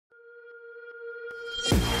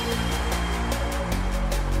We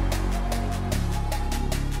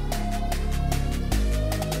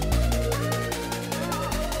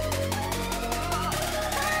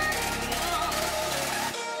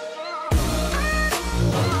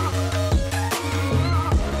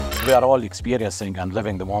are all experiencing and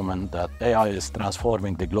living the moment that AI is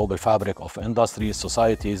transforming the global fabric of industries,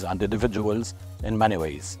 societies, and individuals in many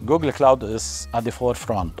ways. Google Cloud is at the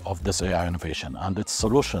forefront of this AI innovation, and its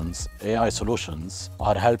solutions, AI solutions,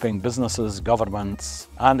 are helping businesses, governments,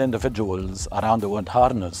 and individuals around the world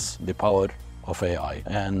harness the power of AI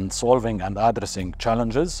and solving and addressing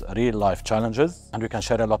challenges, real-life challenges, and we can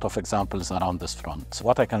share a lot of examples around this front. So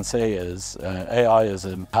what I can say is AI is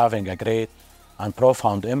having a great and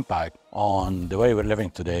profound impact on the way we're living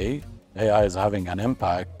today. AI is having an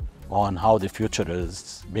impact on how the future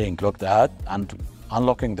is being looked at and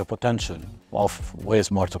unlocking the potential of ways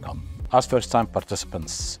more to come. As first-time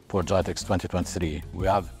participants for GITEX 2023, we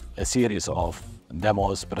have a series of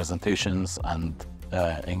demos, presentations, and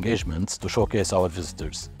engagements to showcase our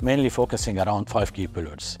visitors, mainly focusing around 5 key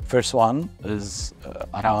pillars. First one is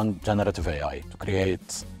around generative AI, to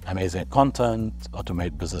create amazing content,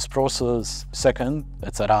 automate business process. Second,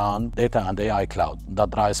 it's around data and AI cloud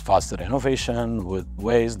that drives faster innovation with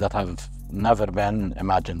ways that have never been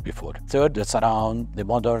imagined before. Third, it's around the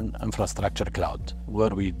modern infrastructure cloud, where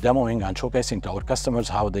we're demoing and showcasing to our customers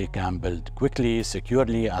how they can build quickly,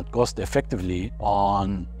 securely, and cost-effectively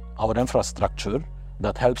on our infrastructure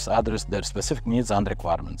that helps address their specific needs and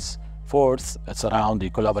requirements. Fourth, it's around the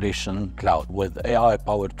collaboration cloud with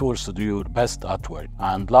AI-powered tools to do your best at work.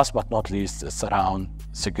 And last but not least, it's around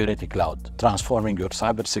security cloud, transforming your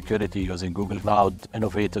cybersecurity using Google Cloud,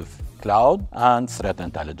 innovative cloud, and threat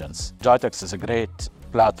intelligence. GITEX is a great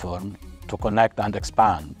platform to connect and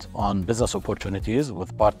expand on business opportunities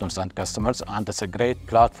with partners and customers, and it's a great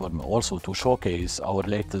platform also to showcase our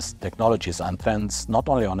latest technologies and trends, not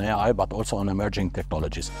only on AI, but also on emerging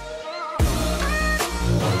technologies.